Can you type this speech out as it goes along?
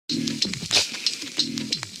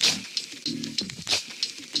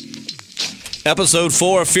Episode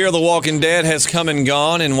 4 of Fear the Walking Dead has come and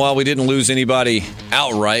gone, and while we didn't lose anybody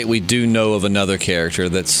outright, we do know of another character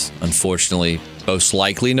that's unfortunately most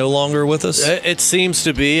likely no longer with us. It seems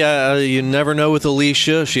to be. You never know with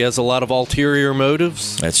Alicia. She has a lot of ulterior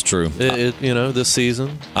motives. That's true. This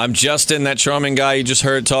season. I'm Justin. That charming guy you just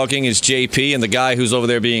heard talking is JP, and the guy who's over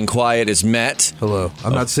there being quiet is Matt. Hello.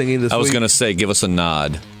 I'm not singing this week. I was going to say, give us a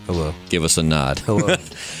nod. Hello. Give us a nod. Hello.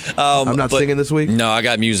 I'm not singing this week? No, I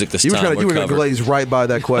got music this time. You were going to glaze right by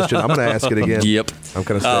that question. I'm going to ask it again. Yep. I'm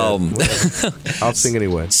going to say it. I'll sing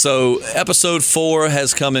anyway. So, episode 4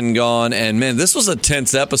 has come and gone, and man, this was a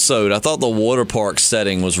tense episode. I thought the water park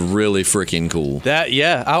setting was really freaking cool.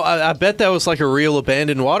 I bet that was like a real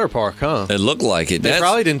abandoned water park, huh? It looked like it. They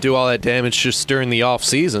probably didn't do all that damage just during the off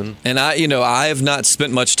season. And I have not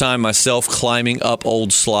spent much time myself climbing up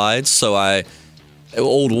old slides,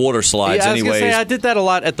 old water slides, I was anyways. gonna say, I did that a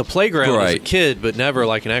lot at the playground as a kid, but never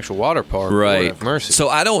like an actual water park. Right. Lord have mercy. So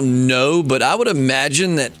I don't know, but I would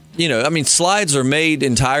imagine that, slides are made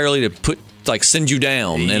entirely to send you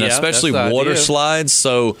down, and especially water slides.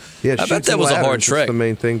 So I bet that was a hard trick. That's the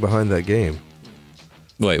main thing behind that game.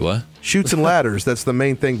 Wait, what? Chutes and ladders, that's the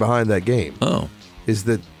main thing behind that game. Oh. Is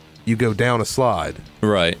that you go down a slide.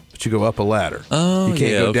 Right. But you go up a ladder. Oh, you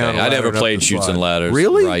can't go down a ladder. I never played Chutes and Ladders.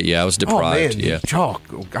 Really? Right, yeah, I was deprived. Oh, man, yeah.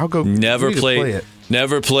 I'll go. Never play it.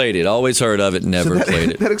 Never played it. Always heard of it, never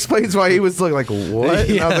played it. That explains why he was like, what?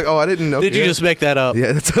 And I was like, I didn't know. Did you just make that up?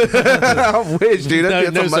 Yeah. I wish, dude. That's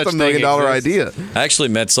a $1 million idea. I actually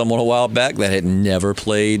met someone a while back that had never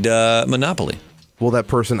played Monopoly. Well, that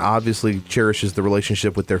person obviously cherishes the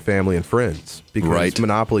relationship with their family and friends because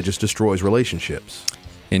Monopoly just destroys relationships.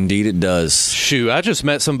 Indeed it does. Shoot, I just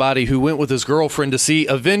met somebody who went with his girlfriend to see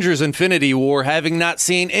Avengers Infinity War, having not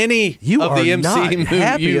seen any of the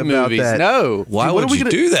MCU movies. That. No. Why would you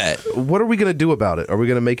do that? What are we going to do about it? Are we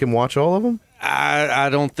going to make him watch all of them? I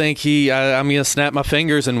don't think I'm going to snap my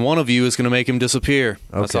fingers and one of you is going to make him disappear.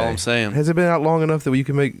 Okay. That's all I'm saying. Has it been out long enough that you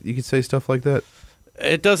can say stuff like that?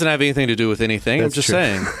 It doesn't have anything to do with anything. That's I'm just true.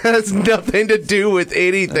 saying. It has nothing to do with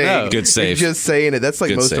anything. No. Good save. You're just saying it. That's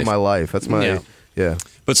like Good most save. of my life. That's my... Yeah.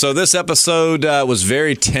 But so this episode was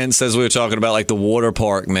very tense as we were talking about, like the water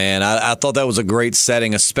park, man. I thought that was a great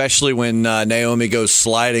setting, especially when Naomi goes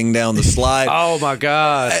sliding down the slide. Oh, my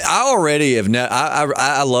God. I already have...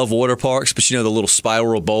 I love water parks, but the little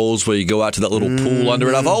spiral bowls where you go out to that little pool under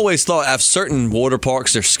it. I've always thought certain water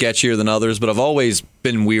parks are sketchier than others, but I've always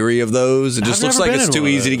been weary of those. It just looks like it's too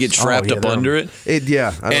easy to get trapped up under it. I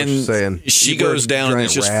know what you're saying. She goes down and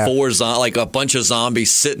it's just a bunch of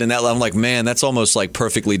zombies sitting in that. I'm like, man, that's almost like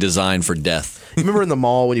perfectly designed for death. Remember in the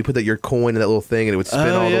mall when you put your coin in that little thing and it would spin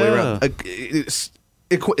all the way around? It's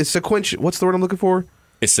sequential. What's the word I'm looking for?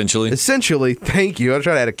 Essentially, thank you. I was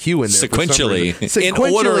trying to add a Q in there. Sequentially, in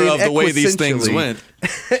order of the way these things went.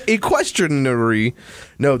 Equestrianary.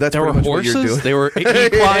 No, that's there pretty were much horses? what you're doing. They were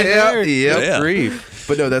equine there? Yeah. Grief.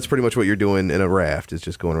 But no, that's pretty much what you're doing in a raft. It's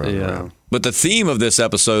just going around and around. But the theme of this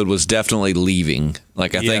episode was definitely leaving. I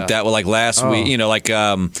think that was like last week,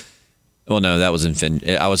 well, no, that was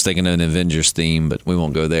I was thinking of an Avengers theme, but we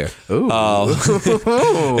won't go there. Oh,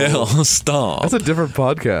 stop. That's a different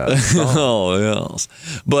podcast. Oh,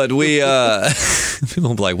 yes. But we, people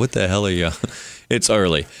will be like, what the hell are you? It's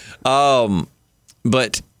early.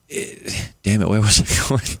 But, damn it, where was I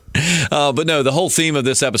going? But no, the whole theme of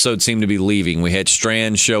this episode seemed to be leaving. We had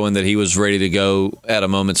Strand showing that he was ready to go at a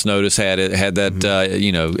moment's notice, had that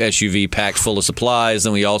SUV packed full of supplies.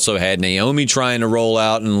 Then we also had Naomi trying to roll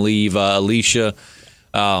out and leave Alicia.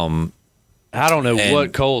 I don't know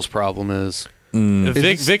what Cole's problem is.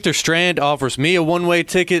 Victor Strand offers me a one-way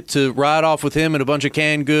ticket to ride off with him and a bunch of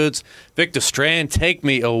canned goods. Victor Strand, take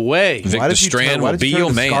me away. Victor Strand will be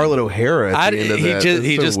your man. Scarlett O'Hara at the end of that.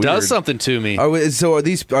 He just does something to me.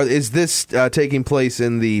 Is this taking place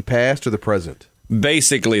in the past or the present?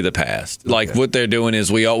 Basically the past. Like what they're doing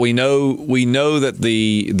is we know that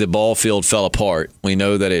the ball field fell apart. We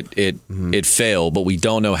know that it fell, but we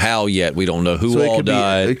don't know how yet. We don't know who all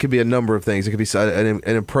died. It could be a number of things. It could be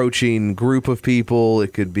an approaching group of people.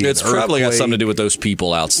 It could be It's probably got something to do with those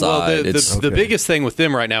people outside. Well, the biggest thing with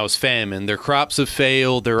them right now is famine. Their crops have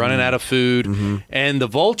failed. They're running out of food. And the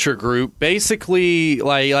Vulture group, basically,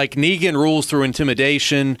 like Negan rules through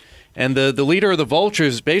intimidation. And the leader of the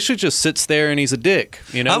Vultures basically just sits there and he's a dick.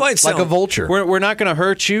 I might sound like a vulture. We're not going to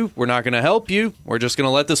hurt you. We're not going to help you. We're just going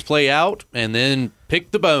to let this play out and then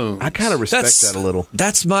pick the bones. I kind of respect that a little.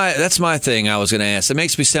 That's my thing. I was going to ask. It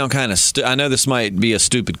makes me sound kind of. I know this might be a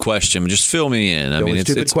stupid question, but just fill me in. I mean,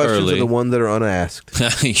 stupid questions early. are the ones that are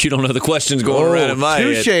unasked. You don't know the questions going around in my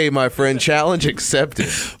head. Touche, my friend. Challenge accepted.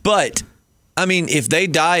 But I mean, if they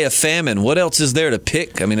die of famine, what else is there to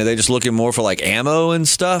pick? I mean, are they just looking more for like ammo and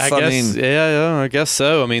stuff? I guess, I guess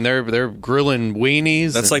so. I mean, they're grilling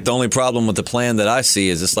weenies. That's like the only problem with the plan that I see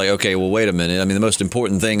is it's like, okay, well, wait a minute. I mean, the most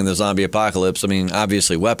important thing in the zombie apocalypse, I mean,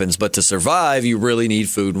 obviously weapons, but to survive, you really need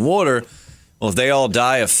food and water. Well, if they all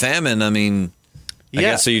die of famine, I mean, I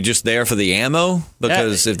guess, are you just there for the ammo?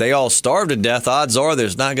 Because if they all starve to death, odds are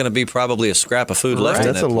there's not going to be probably a scrap of food left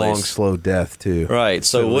in that place. That's a long, slow death, too. Right.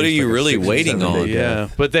 So what are you really waiting on? Yeah.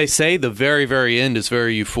 But they say the very, very end is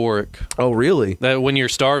very euphoric. Oh, really? That when you're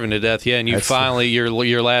starving to death, and you finally,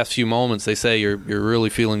 your last few moments, they say you're really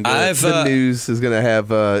feeling good. The news is going to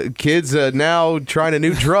have kids now trying a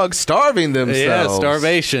new drug, starving themselves. Yeah,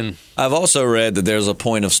 starvation. I've also read that there's a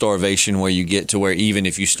point of starvation where you get to where even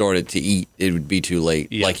if you started to eat, it would be too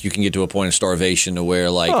late. Yeah. Like you can get to a point of starvation to where,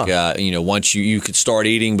 like, once you could start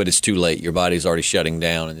eating, but it's too late. Your body's already shutting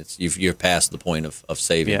down, and you're past the point of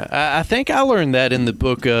saving. Yeah, I think I learned that in the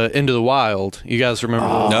book Into the Wild. You guys remember?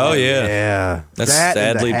 Yeah. That's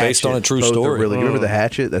sadly based on a true story. You remember the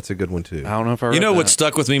hatchet? That's a good one too. I don't know if I read You know what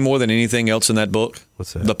stuck with me more than anything else in that book?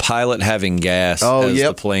 What's that? The pilot having gas as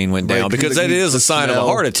the plane went down, because that is a sign of a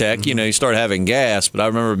heart attack. Mm-hmm. You know, you start having gas. But I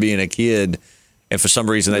remember being a kid, and for some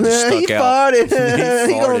reason that just stuck out. He farted.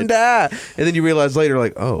 He gonna die. And then you realize later,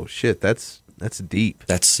 like, oh shit, that's deep.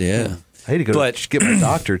 That's I need to go get my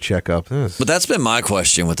doctor checkup. But that's been my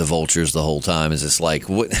question with the vultures the whole time. Is it's like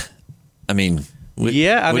what? I mean. I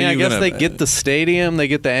guess they get the stadium, they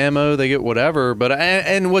get the ammo, they get whatever. But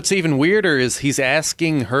and what's even weirder is he's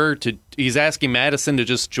asking Madison to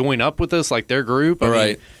just join up with us, like their group. I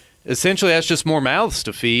mean, essentially, that's just more mouths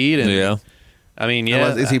to feed. And, I mean,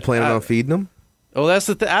 is he planning on feeding them? Oh, that's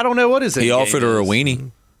the thing. I don't know what is it. He offered her a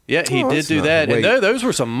weenie. Yeah, he did do that. And those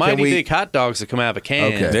were some mighty big hot dogs that come out of a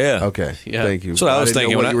can. Okay. Yeah. Okay. Yeah. Thank you. So I was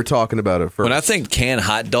thinking when you were talking about it first. When I think canned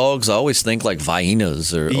hot dogs, I always think like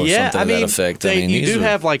Viennas or something to that effect. You do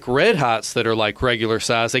have like Red Hots that are like regular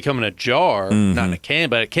size. They come in a jar, not in a can.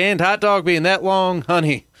 But a canned hot dog being that long,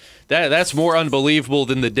 honey, that's more unbelievable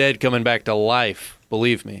than the dead coming back to life.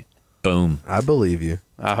 Believe me. Boom. I believe you.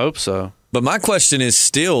 I hope so. But my question is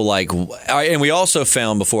still like, and we also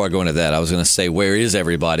found, before I go into that, I was going to say, where is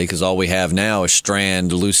everybody? Because all we have now is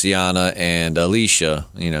Strand, Luciana, and Alicia,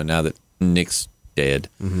 now that Nick's dead.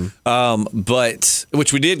 Mm-hmm. But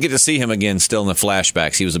which we did get to see him again still in the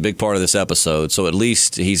flashbacks. He was a big part of this episode. So at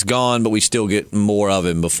least he's gone, but we still get more of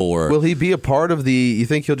him before. Will he be a part of you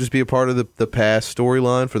think he'll just be a part of the past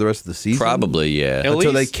storyline for the rest of the season? Probably, yeah.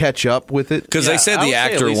 Until they catch up with it? Because they said the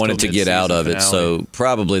actor wanted to get out of it. So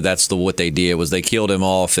probably that's what they did, was they killed him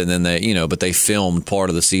off, and then but they filmed part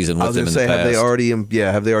of the season with him in the past.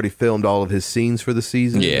 Have they already filmed all of his scenes for the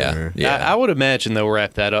season? Yeah. I would imagine they'll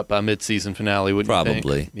wrap that up by mid-season finale, wouldn't Probably.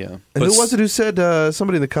 you think? Yeah. And who was it who said,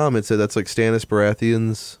 somebody in the comments said that's like Stannis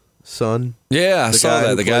Baratheon's son? Yeah, I saw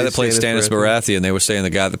that. The guy that played Stannis Baratheon, they were saying the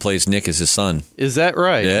guy that plays Nick is his son. Is that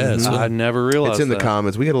right? Yeah. I never realized it's in the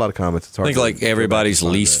comments. We get a lot of comments. It's hard. I think like everybody's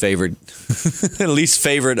least favorite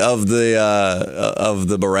of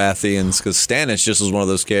the Baratheons, because Stannis just was one of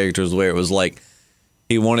those characters where it was like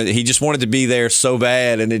he just wanted to be there so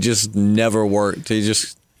bad, and it just never worked. He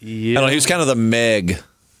just I don't know, he was kind of the Meg.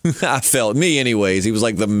 I felt, me anyways, he was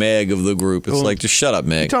like the Meg of the group. It's like, just shut up,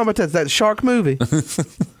 Meg. You talking about that shark movie?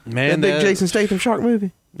 Man, that big Jason Statham shark movie.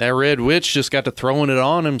 That Red Witch just got to throwing it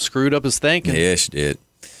on him, screwed up his thinking. Yeah, she did.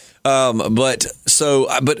 But all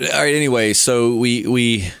right. Anyway, so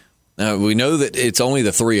we know that it's only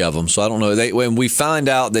the three of them. So I don't know. When we find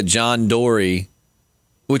out that John Dory,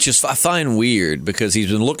 which is I find weird because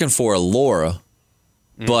he's been looking for a Laura,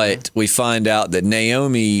 but we find out that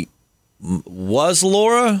Naomi was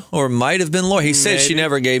Laura or might have been Laura. He said she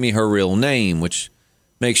never gave me her real name, which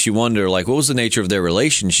makes you wonder, like, what was the nature of their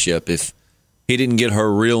relationship if he didn't get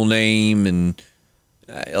her real name? And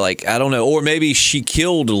like, I don't know. Or maybe she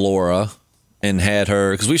killed Laura and had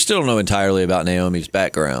her, because we still don't know entirely about Naomi's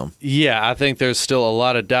background. Yeah, I think there's still a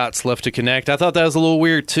lot of dots left to connect. I thought that was a little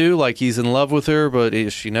weird too, like he's in love with her,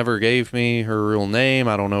 but she never gave me her real name.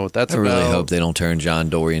 I don't know what that's about. I really hope they don't turn John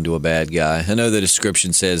Dory into a bad guy. I know the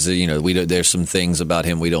description says that, there's some things about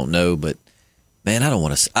him we don't know, but man, I don't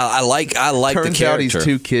want to. I like the character. Turns out he's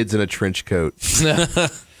two kids in a trench coat.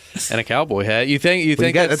 And a cowboy hat. You think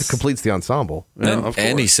that completes the ensible?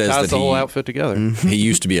 And he says ties that the whole outfit together. He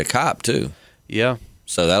used to be a cop too. Yeah.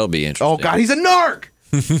 So that'll be interesting. Oh God, he's a narc.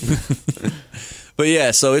 But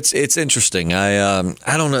yeah, so it's interesting. I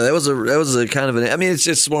don't know. That was a kind of an. I mean, it's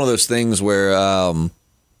just one of those things where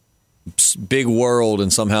big world,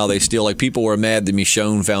 and somehow they still, like, people were mad that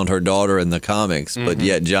Michonne found her daughter in the comics, but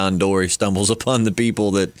yet John Dory stumbles upon the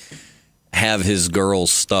people that have his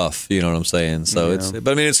girl's stuff. You know what I'm saying? So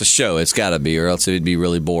but I mean, it's a show. It's got to be, or else it'd be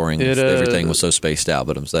really boring if everything was so spaced out.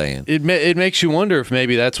 But I'm saying it makes you wonder if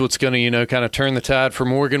maybe that's what's going to kind of turn the tide for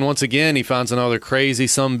Morgan once again. He finds another crazy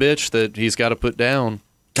sumbitch that he's got to put down.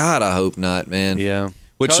 God, I hope not, man. Yeah.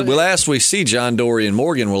 Which last we see, John Dory and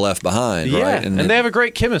Morgan were left behind, right? And they have a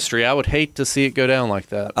great chemistry. I would hate to see it go down like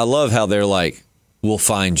that. I love how they're like, "We'll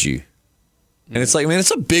find you." And it's like, man,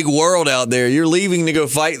 it's a big world out there. You're leaving to go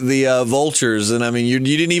fight the vultures, and I mean, you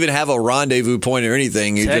didn't even have a rendezvous point or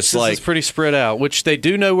anything. You're Texas just like is pretty spread out, which they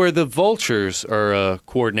do know where the vultures are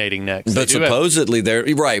coordinating next. But supposedly they're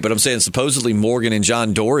right. But I'm saying supposedly Morgan and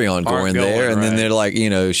John Dory aren't going there, and then they're like,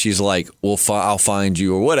 she's like, I'll find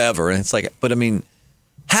you or whatever, and it's like, but I mean,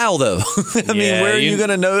 how though? I mean, where are you going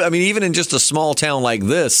to know? I mean, even in just a small town like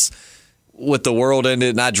this, with the world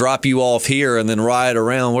ended and I drop you off here and then ride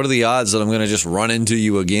around, what are the odds that I'm going to just run into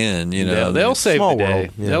you again? They'll save the day. World,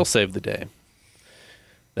 yeah. They'll save the day.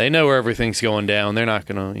 They know where everything's going down. They're not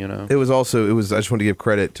going to, It was. I just want to give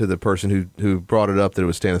credit to the person who brought it up that it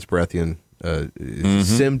was Stannis Baratheon.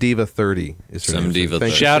 Sim Diva 30 is her name. Diva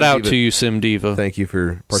 30. Shout out to you, Sim Diva. Thank you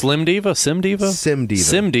for Slim Diva, Sim Diva, Sim Diva.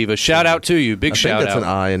 Sim Diva. Shout out to you. Big shout out. That's an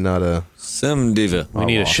I and not a Sim Diva. We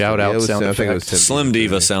need a shout out sound effect. Slim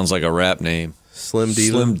Diva sounds like a rap name. Slim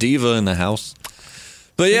Diva. Slim Diva in the house.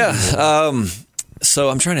 But yeah, so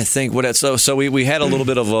I'm trying to think what. So we had a little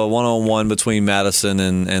bit of a one-on-one between Madison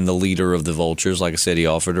and the leader of the Vultures. Like I said, he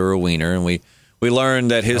offered her a wiener, and we learned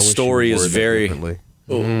that his story is very.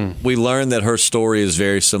 We learned that her story is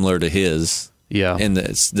very similar to his. Yeah. In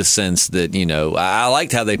the sense that, I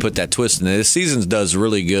liked how they put that twist in it. This season does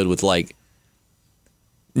really good with, like,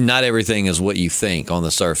 not everything is what you think on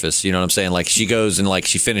the surface. You know what I'm saying? Like, she goes and, like,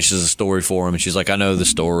 she finishes a story for him, and she's like, I know the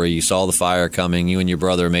story. You saw the fire coming. You and your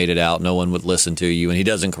brother made it out. No one would listen to you. And he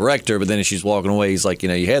doesn't correct her, but then as she's walking away, he's like,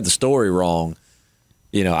 you had the story wrong.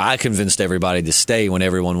 I convinced everybody to stay when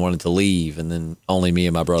everyone wanted to leave, and then only me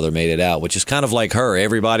and my brother made it out, which is kind of like her.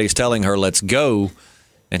 Everybody's telling her, let's go,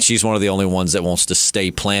 and she's one of the only ones that wants to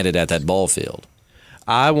stay planted at that ball field.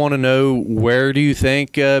 I want to know, where do you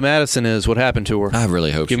think Madison is? What happened to her? I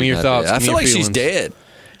really hope. Give me your thoughts. I feel like she's dead.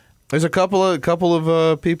 There's a couple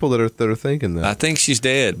of people that are thinking that. I think she's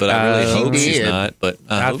dead, but I really hope she's not. But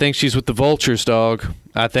I think she's with the Vultures, dog.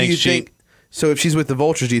 I think So if she's with the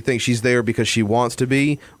Vultures, do you think she's there because she wants to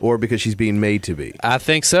be or because she's being made to be? I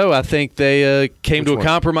think so. I think they came to a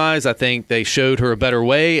compromise. I think they showed her a better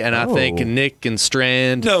way, and I think Nick and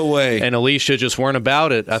Strand and Alicia just weren't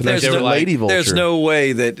about it. I think they were like, Lady Vulture. There's no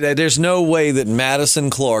way that Madison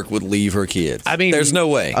Clark would leave her kids. I mean, there's no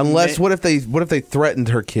way. Unless what if they threatened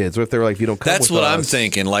her kids? What if they were like, if you don't come That's with what us, I'm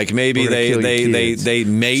thinking. Like maybe they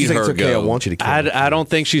made she's like, her it's okay, go. I want you to kill me. I don't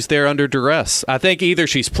think she's there under duress. I think either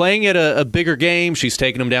she's playing at a bigger game, she's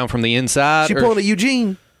taking them down from the inside. She pulling at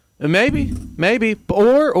Eugene. Maybe,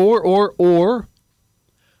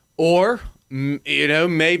 or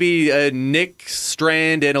maybe Nick,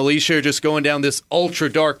 Strand, and Alicia are just going down this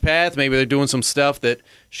ultra dark path. Maybe they're doing some stuff that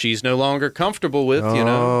she's no longer comfortable with.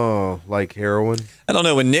 Oh, like heroin. I don't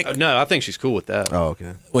know when Nick. No, I think she's cool with that. Oh,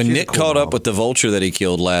 okay. When She's Nick a cool caught mom. up with the vulture that he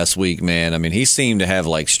killed last week, man, I mean, he seemed to have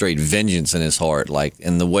like straight vengeance in his heart, like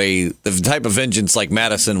in the type of vengeance like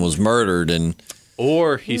Madison was murdered and.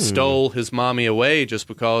 Or he stole his mommy away just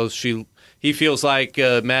because he feels like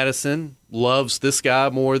Madison loves this guy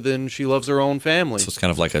more than she loves her own family. So it's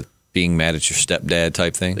kind of like a being mad at your stepdad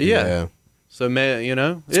type thing. Yeah. So,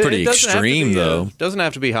 it's pretty extreme, though. Doesn't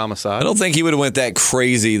have to be homicide. I don't think he would have went that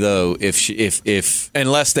crazy though if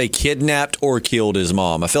unless they kidnapped or killed his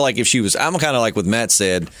mom. I feel like if she was, I'm kind of like what Matt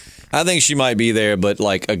said. I think she might be there, but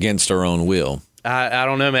like against her own will. I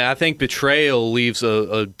don't know, man. I think betrayal leaves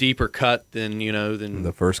a deeper cut than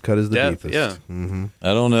the first cut is the death. deepest. Yeah. Mm-hmm.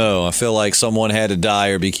 I don't know. I feel like someone had to die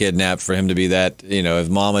or be kidnapped for him to be that. If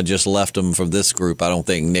Mama just left him from this group, I don't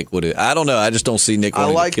think Nick would have. I don't know. I just don't see Nick. I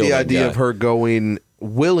like to kill the that idea guy. of her going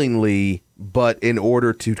willingly, but in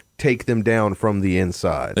order to take them down from the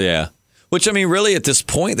inside. Yeah. Which, I mean, really, at this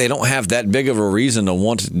point, they don't have that big of a reason to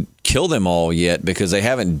want to kill them all yet because they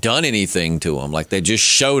haven't done anything to them. Like, they just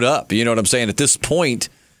showed up. You know what I'm saying? At this point,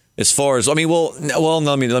 as far as, let me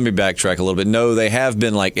backtrack a little bit. No, they have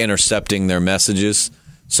been, like, intercepting their messages.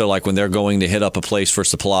 So, like, when they're going to hit up a place for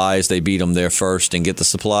supplies, they beat them there first and get the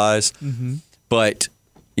supplies. Mm-hmm. But,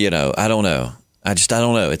 I don't know. I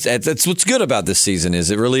don't know. It's what's good about this season is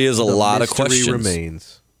it really is a lot of questions.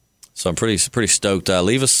 Remains. So I'm pretty stoked.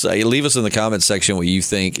 Leave us in the comments section what you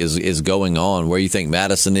think is going on. Where you think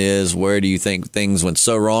Madison is. Where do you think things went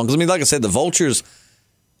so wrong? Because I mean, like I said, the Vultures.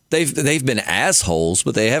 they've been assholes,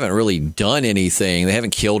 but they haven't really done anything. They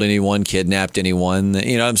haven't killed anyone, kidnapped anyone.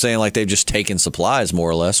 You know what I'm saying? Like they've just taken supplies more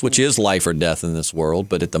or less, which is life or death in this world.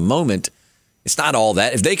 But at the moment, it's not all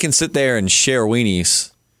that. If they can sit there and share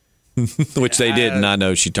weenies, which they did, and I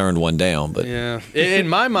know she turned one down. But yeah, in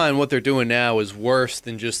my mind, what they're doing now is worse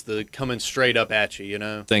than just the coming straight up at you. You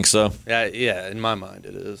know? Think so? Yeah. In my mind,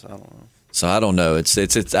 it is. I don't know. So I don't know.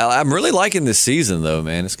 I'm really liking this season though,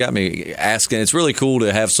 man. It's got me asking. It's really cool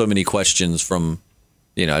to have so many questions from,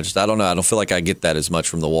 I don't know. I don't feel like I get that as much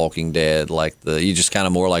from The Walking Dead. Like you just kind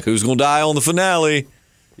of more like who's gonna die on the finale.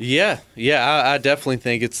 Yeah. I definitely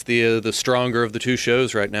think it's the stronger of the two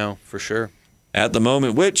shows right now for sure. At the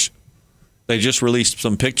moment, which they just released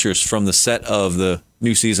some pictures from the set of the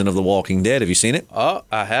new season of The Walking Dead. Have you seen it? Oh,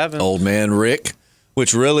 I haven't. Old man Rick.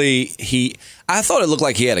 Which really, I thought it looked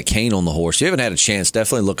like he had a cane on the horse. You haven't had a chance,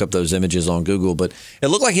 definitely look up those images on Google. But it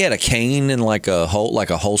looked like he had a cane and like a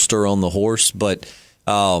holster on the horse. But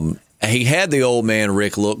he had the old man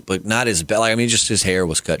Rick look, but not as bad. Like, I mean, just his hair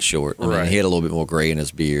was cut short. I mean, he had a little bit more gray in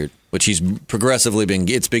his beard, which he's progressively been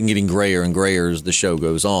getting grayer and grayer as the show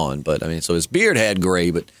goes on. But I mean, so his beard had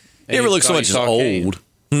gray, but he never looked so much as old.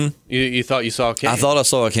 You thought you saw a cane? I thought I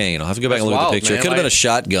saw a cane. I'll have to go back and look at the picture. Man. It could have been a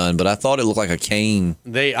shotgun, but I thought it looked like a cane.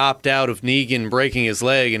 They opt out of Negan breaking his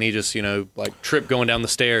leg, and he just, tripped going down the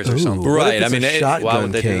stairs or something. Right. I mean, why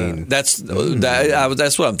would they cane? That's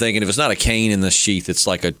what I'm thinking. If it's not a cane in the sheath, it's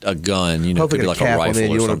like a gun. It could be like a rifle or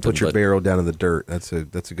something. You want to put your barrel down in the dirt. That's a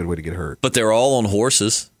good way to get hurt. But they're all on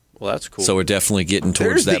horses. Well, that's cool. So we're definitely getting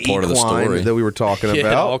towards that part of the story that we were talking about. It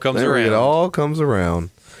all comes around. It all comes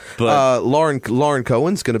around. But Lauren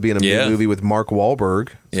Cohen's going to be in a movie with Mark Wahlberg.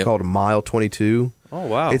 It's called Mile 22. Oh,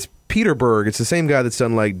 wow. It's Peter Berg. It's the same guy that's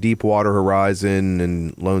done like Deepwater Horizon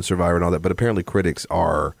and Lone Survivor and all that. But apparently critics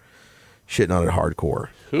are shitting on it hardcore.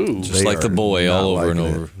 Just like The Boy all over and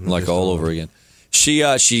over. Like all over again. She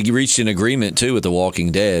reached an agreement, too, with The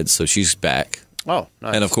Walking Dead, so she's back. Oh,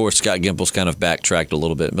 nice. And, of course, Scott Gimple's kind of backtracked a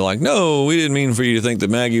little bit and be like, no, we didn't mean for you to think that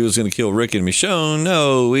Maggie was going to kill Rick and Michonne.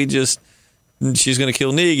 No, she's going to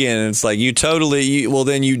kill Negan. And it's like,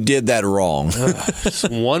 then you did that wrong.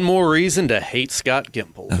 One more reason to hate Scott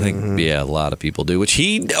Gimple. I think, a lot of people do, which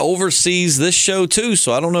he oversees this show, too.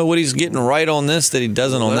 So I don't know what he's getting right on this that he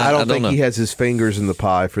doesn't on that. I don't think he has his fingers in the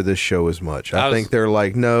pie for this show as much. I think they're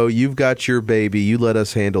like, no, you've got your baby. You let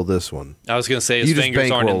us handle this one. I was going to say his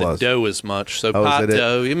fingers aren't in the dough as much. So pot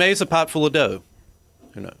dough. Maybe it's a pot full of dough.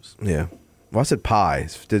 Who knows? Yeah. Well, I said pie.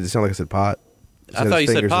 Did it sound like I said pot? I thought you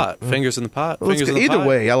said pot. Fingers in the pot. Well, either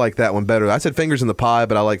way, I like that one better. I said fingers in the pie,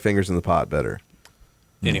 but I like fingers in the pot better.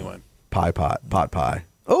 Anyway. Pot pie.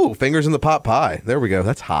 Oh, fingers in the pot pie. There we go.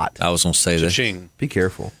 That's hot. I was going to say Cha-ching. Be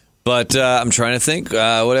careful. But I'm trying to think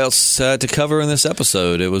what else to cover in this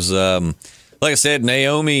episode. It was, like I said,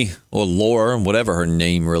 Naomi, or Laura, whatever her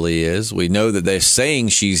name really is. We know that they're saying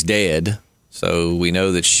she's dead. So we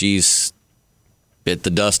know that she's bit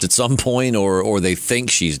the dust at some point, or they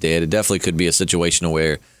think she's dead. It definitely could be a situation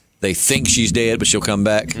where they think she's dead, but she'll come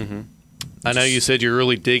back. Mm-hmm. I know you said you're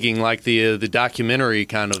really digging like the documentary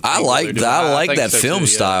kind of. I like that film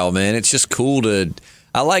style, man. It's just cool to.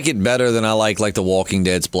 I like it better than I like The Walking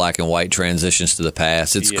Dead's black and white transitions to the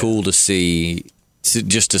past. It's cool to see.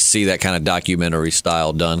 Just to see that kind of documentary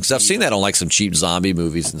style done, because I've seen that on like some cheap zombie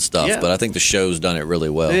movies and stuff, but I think the show's done it really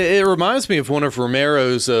well. It reminds me of one of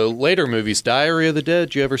Romero's later movies, Diary of the Dead.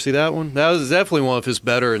 Did you ever see that one? That was definitely one of his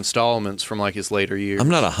better installments from like his later years. I'm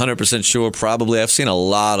not 100% sure. Probably I've seen a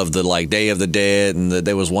lot of the like Day of the Dead, and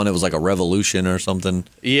there was one that was like a Revolution or something.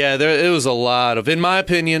 Yeah, it was a lot of. In my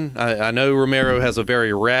opinion, I know Romero has a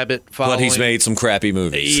very rabid following, but he's made some crappy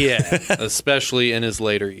movies. Yeah, especially in his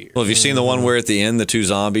later years. Well, have you seen the one where at the end the two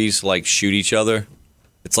zombies like shoot each other?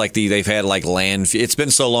 It's like they've had like land. It's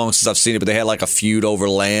been so long since I've seen it, but they had like a feud over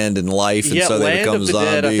land and life, and so they become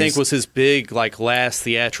zombies. Dead, I think, was his big like last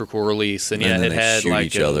theatrical release, and it had like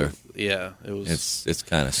each other. Yeah, it was. It's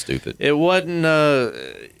kind of stupid. It wasn't.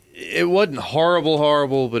 It wasn't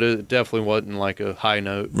horrible, but it definitely wasn't like a high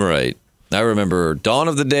note. Right. I remember Dawn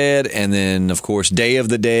of the Dead, and then of course Day of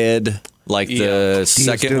the Dead, like the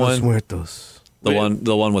second one.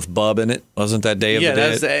 The one with Bub in it, wasn't that Day of the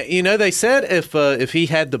Dead? Yeah, they said if he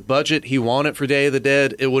had the budget he wanted for Day of the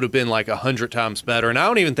Dead, it would have been like 100 times better. And I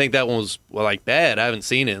don't even think that one was like bad. I haven't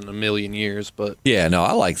seen it in a million years, but yeah, no,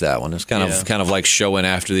 I like that one. It's kind of like showing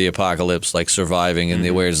after the apocalypse, like surviving,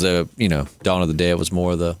 and whereas the Dawn of the Dead was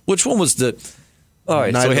more the which one was the. All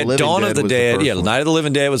right, so we had Dawn of the Dead. Yeah, Night of the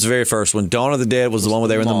Living Dead was the very first one. Dawn of the Dead was the one where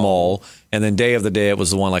they were in the mall, and then Day of the Dead was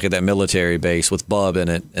the one like at that military base with Bub in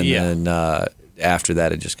it, and then. after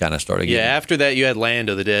that, it just kind of started. Yeah, after that, you had Land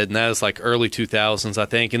of the Dead, and that was like early 2000s, I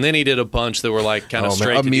think. And then he did a bunch that were like kind of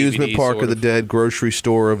straight to Amusement DVD, Park sort of the Dead, Grocery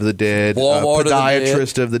Store of the Dead, Walmart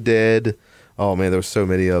Podiatrist of the Dead. Oh man, there were so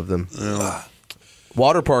many of them.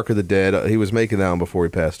 Water Park of the Dead. He was making that one before he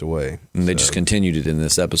passed away. And they just continued it in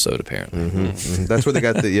this episode, apparently. That's where they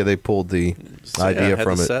got they pulled the idea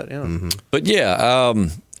from it. Set, yeah. But yeah,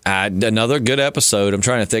 another good episode. I'm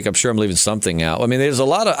trying to think. I'm sure I'm leaving something out. I mean, there's a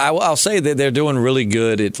lot of. I'll say that they're doing really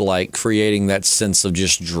good at like creating that sense of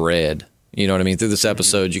just dread. You know what I mean? Through this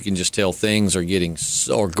episode, you can just tell things are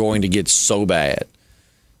going to get so bad.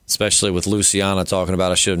 Especially with Luciana talking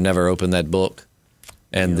about, I should have never opened that book.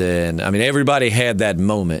 And then, I mean, everybody had that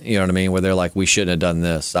moment, you know what I mean, where they're like, we shouldn't have done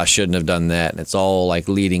this. I shouldn't have done that. And it's all like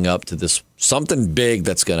leading up to this something big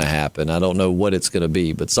that's going to happen. I don't know what it's going to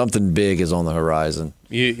be, but something big is on the horizon.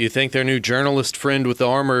 You think their new journalist friend with the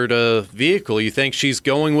armored vehicle, you think she's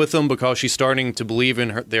going with them because she's starting to believe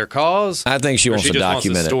in their cause? I think she wants to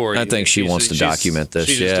document it. I think she wants to document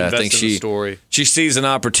this. Yeah, I think she sees an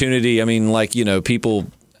opportunity. I mean, like, you know, people...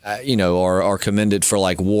 are commended for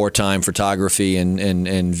like wartime photography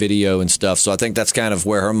and video and stuff. So I think that's kind of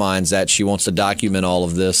where her mind's at. She wants to document all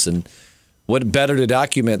of this, and what better to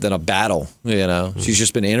document than a battle? You know, she's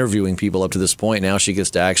just been interviewing people up to this point. Now she gets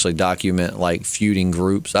to actually document like feuding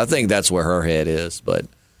groups. I think that's where her head is. But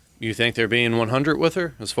you think they're being 100 with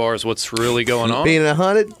her as far as what's really going on? Being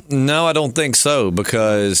 100? No, I don't think so,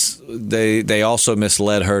 because they also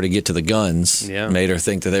misled her to get to the guns. Yeah. Made her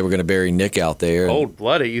think that they were going to bury Nick out there.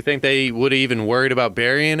 Cold-blooded. You think they would have even worried about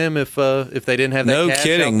burying him if they didn't have that No cash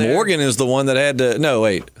kidding. out there? Morgan is the one that had to... No,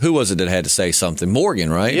 wait. Who was it that had to say something?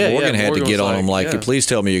 Morgan, right? Yeah, Morgan had Morgan to get was on him like, yeah. please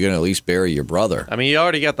tell me you're going to at least bury your brother. I mean, you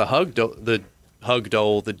already got the hug dole, the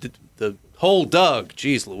whole Doug.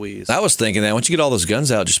 Jeez Louise. I was thinking that once you get all those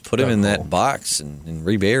guns out, just put him in that box and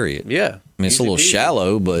rebury it. Yeah. I mean, it's a little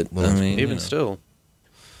shallow, but I mean, even still.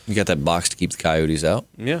 You got that box to keep the coyotes out,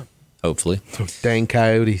 Yeah. hopefully. Dang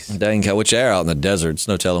coyotes. Dang, which they're out in the desert. It's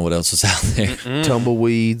no telling what else is out there.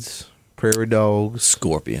 Tumbleweeds, prairie dogs.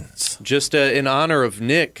 Scorpions. Just in honor of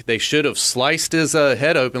Nick, they should have sliced his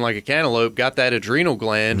head open like a cantaloupe, got that adrenal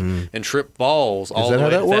gland, and tripped balls all Is that the way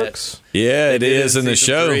how that to works? Yeah, it is in the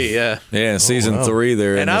season show. 3, yeah. Yeah, in season 3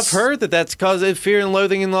 there. And I've heard that's because of Fear and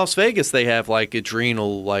Loathing in Las Vegas. They have like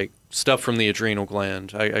adrenal, like stuff from the adrenal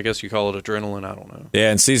gland. I guess you call it adrenaline. I don't know.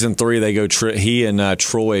 Yeah, in season 3 they go. He and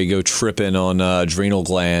Troy go tripping on adrenal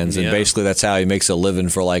glands, and basically that's how he makes a living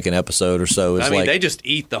for like an episode or so. I mean, they just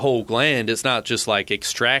eat the whole gland. It's not just like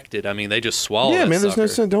extracted. I mean, they just swallow. Yeah, that man. There's no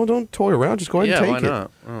sucker. sense. Don't toy around. Just go ahead and Yeah, take why it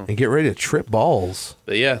not? Oh. and get ready to trip balls.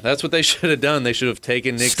 But yeah, that's what they should have done. They should have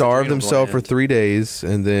taken Nick's Starve adrenal themselves for gland. 3 days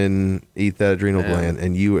and then eat that adrenal gland.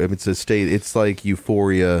 And it's a state. It's like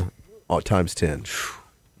euphoria times 10.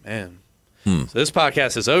 Man. So this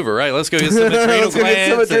podcast is over, right? Let's go get some adrenal Let's go get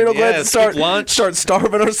some glands. adrenal and, glands yeah, and skip lunch. start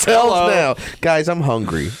starving ourselves Hello. now. Guys, I'm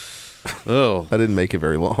hungry. Oh, I didn't make it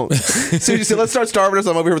very long. So you said, let's start starving us.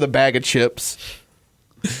 I'm over here with a bag of chips.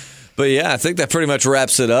 But yeah, I think that pretty much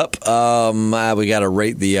wraps it up. We got to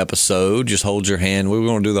rate the episode. Just hold your hand. We were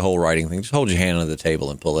going to do the whole writing thing. Just hold your hand on the table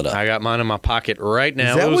and pull it up. I got mine in my pocket right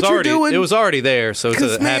now. Is that it was what you're already doing? It was already there, so it's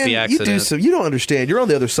a happy accident. You don't understand. You're on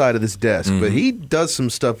the other side of this desk, but he does some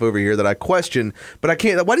stuff over here that I question, but I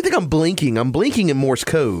can't. Why do you think I'm blinking? I'm blinking in Morse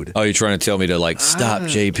code. Oh, you're trying to tell me to like stop,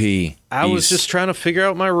 JP? I was just trying to figure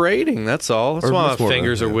out my rating. That's all. That's why my more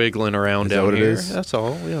fingers are yeah. wiggling around Is that down what it here. is? That's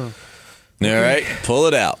all. Yeah. All right, pull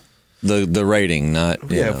it out. The rating, not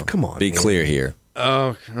come on. Be man. clear here.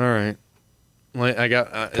 Oh, all right. Like, I got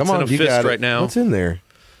it's Come on, in a you fist got right it. now. What's in there?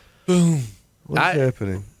 Boom. What's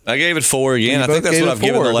happening? I gave it 4 again. You I think both that's gave what it I've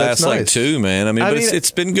given 4. the That's last like nice. 2, man. I mean, but it's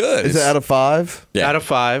been good. Is it out of 5? Yeah. Out of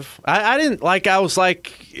 5. I didn't like. I was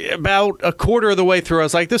like about a quarter of the way through. I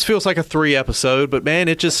was like, this feels like a 3 episode, but man,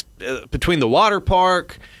 it just between the water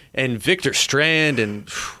park and Victor Strand and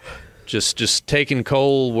just taking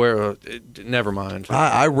Cole where. Never mind.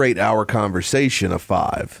 I rate our conversation a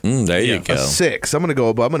 5. There you go. A 6. I'm going to go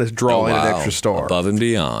above. I'm going to draw in an extra star. Above and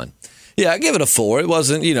beyond. Yeah, I give it a 4. It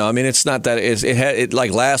wasn't, I mean, it's not that it had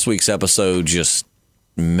like last week's episode. Just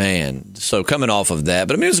man, so coming off of that,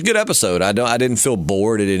 but I mean, it was a good episode. I didn't feel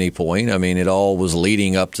bored at any point. I mean, it all was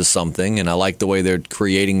leading up to something, and I like the way they're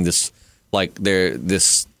creating this, like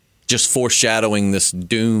this just foreshadowing this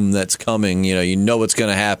doom that's coming. You know what's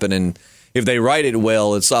going to happen, and if they write it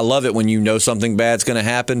well, I love it when you know something bad's going to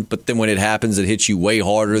happen, but then when it happens, it hits you way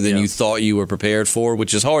harder than you thought you were prepared for,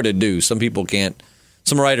 which is hard to do.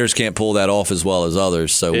 Some writers can't pull that off as well as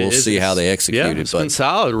others, so we'll see how they execute it. It's been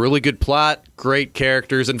solid. Really good plot, great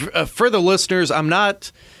characters. And for the listeners, I'm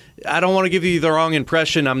not I don't want to give you the wrong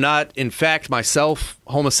impression. I'm not, in fact, myself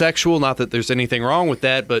homosexual. Not that there's anything wrong with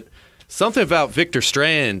that, but something about Victor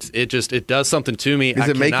Strand, it does something to me.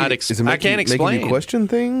 I can't explain. Making you question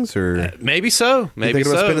things, or maybe so. Maybe you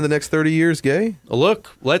thinking about spending the next 30 years gay?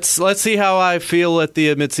 Look, let's see how I feel at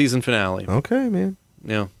the mid-season finale. Okay, man.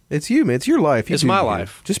 Yeah, it's you, man. It's your life. It's my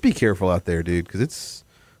life. Just be careful out there, dude, because it's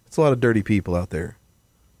a lot of dirty people out there.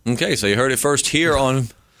 Okay, so you heard it first here on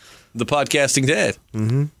the Podcasting Dead.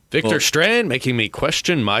 Mm-hmm. Victor Strand making me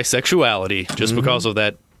question my sexuality just because of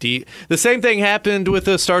that. The same thing happened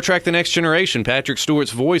with Star Trek The Next Generation. Patrick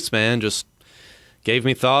Stewart's voice, man, just gave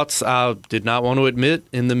me thoughts I did not want to admit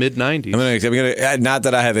in the mid-'90s. I'm gonna, not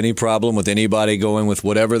that I have any problem with anybody going with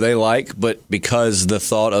whatever they like, but because the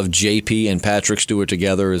thought of JP and Patrick Stewart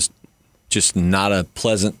together is just not a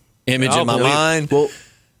pleasant image in my mind. Well,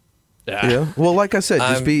 yeah. Well, like I said,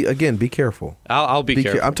 just be careful. I'll be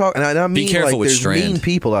careful. I'm talking. I mean, be careful like, with there's Strand. mean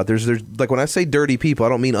people out there. There's like when I say dirty people, I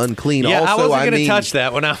don't mean unclean. Yeah, also, I wasn't going to touch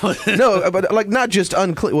that when I was. No, but like not just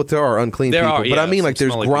unclean. Well, there are unclean people, but I mean like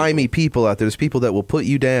there's grimy people out there. There's people that will put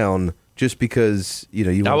you down just because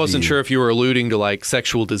you. I wasn't sure if you were alluding to like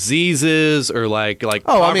sexual diseases or like.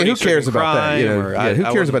 Oh, I mean, who cares about that? Who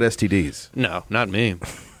cares about STDs? No, not me.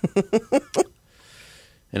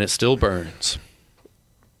 And it still burns.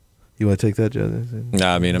 You want to take that, Joe? No,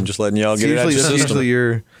 I mean, I'm just letting y'all get it out of your system.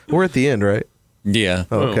 We're at the end, right? Yeah.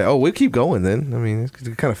 Oh, okay. Oh, we'll keep going then. I mean, it's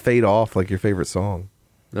kind of fade off like your favorite song.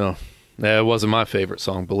 No, it wasn't my favorite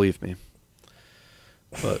song, believe me.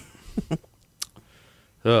 But,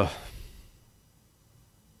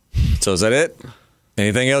 So is that it?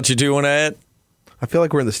 Anything else you do want to add? I feel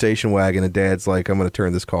like we're in the station wagon and Dad's like, I'm going to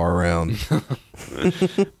turn this car around.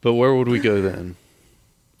 But where would we go then?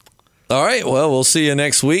 All right. Well, we'll see you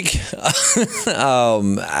next week.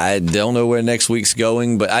 I don't know where next week's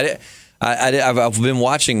going, but I've been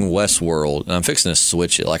watching Westworld, and I'm fixing to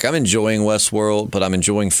switch it. Like, I'm enjoying Westworld, but I'm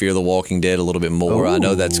enjoying Fear the Walking Dead a little bit more. Ooh. I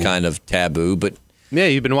know that's kind of taboo, but yeah,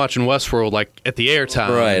 you've been watching Westworld like at the airtime,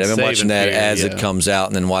 right? I've been watching that Fear, as it comes out,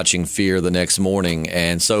 and then watching Fear the next morning.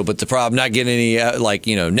 And so, but the problem, not getting any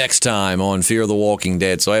next time on Fear the Walking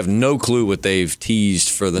Dead. So I have no clue what they've teased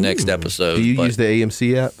for the next episode. Do you use the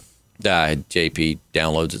AMC app? JP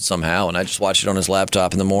downloads it somehow, and I just watch it on his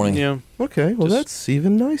laptop in the morning. Yeah. Okay, well, that's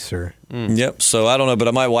even nicer. Yep. So I don't know, but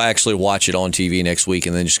I might actually watch it on TV next week,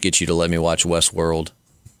 and then just get you to let me watch Westworld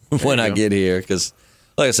when I get here. Because,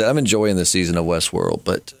 like I said, I'm enjoying the season of Westworld,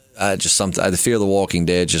 but the Fear the Walking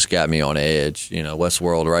Dead just got me on edge.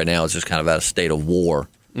 Westworld right now is just kind of at a state of war.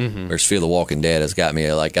 Whereas Fear the Walking Dead has got me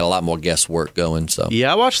got a lot more guesswork going. So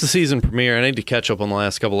yeah, I watched the season premiere. I need to catch up on the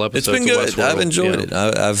last couple episodes. It's been good. Of Westworld. I've enjoyed it.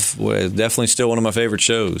 I've definitely still one of my favorite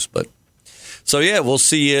shows. But so yeah, we'll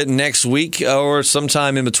see you next week or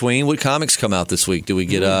sometime in between. What comics come out this week? Do we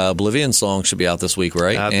get Oblivion song should be out this week,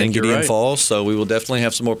 right? I think Gideon you're right. Falls. So we will definitely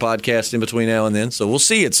have some more podcasts in between now and then. So we'll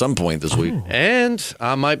see you at some point this week. And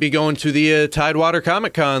I might be going to the Tidewater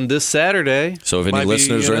Comic Con this Saturday. So if any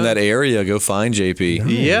listeners are in that area, go find JP.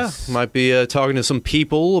 Nice. Yeah, might be talking to some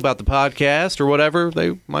people about the podcast or whatever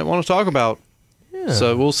they might want to talk about. Yeah.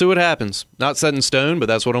 So we'll see what happens. Not set in stone, but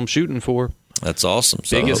that's what I'm shooting for. That's awesome.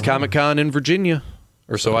 So, Biggest Comic-Con in Virginia,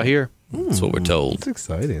 or so I hear. that's what we're told. That's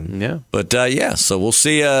exciting. Yeah. But yeah, so we'll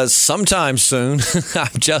see you sometime soon.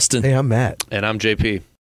 I'm Justin. Hey, I'm Matt. And I'm JP.